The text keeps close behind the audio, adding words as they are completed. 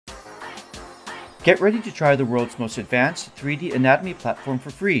Get ready to try the world's most advanced 3D anatomy platform for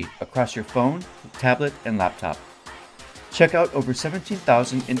free across your phone, tablet, and laptop. Check out over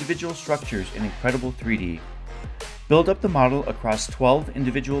 17,000 individual structures in incredible 3D. Build up the model across 12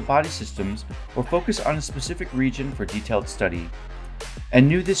 individual body systems or focus on a specific region for detailed study. And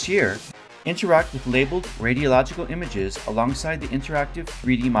new this year, interact with labeled radiological images alongside the interactive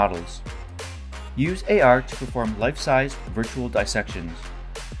 3D models. Use AR to perform life-size virtual dissections.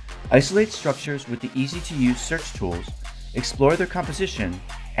 Isolate structures with the easy-to-use search tools, explore their composition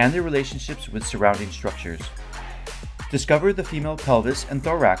and their relationships with surrounding structures. Discover the female pelvis and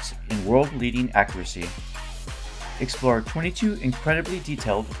thorax in world-leading accuracy. Explore 22 incredibly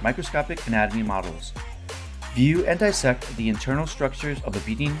detailed microscopic anatomy models. View and dissect the internal structures of a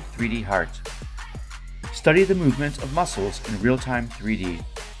beating 3D heart. Study the movement of muscles in real-time 3D.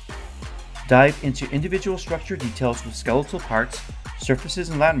 Dive into individual structure details with skeletal parts, surfaces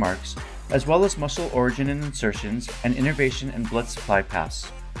and landmarks, as well as muscle origin and insertions and innervation and blood supply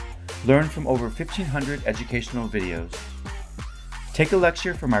paths. Learn from over 1,500 educational videos. Take a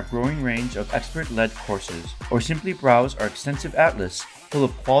lecture from our growing range of expert-led courses, or simply browse our extensive atlas full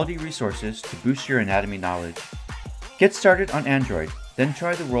of quality resources to boost your anatomy knowledge. Get started on Android, then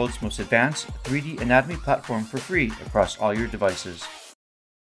try the world's most advanced 3D anatomy platform for free across all your devices.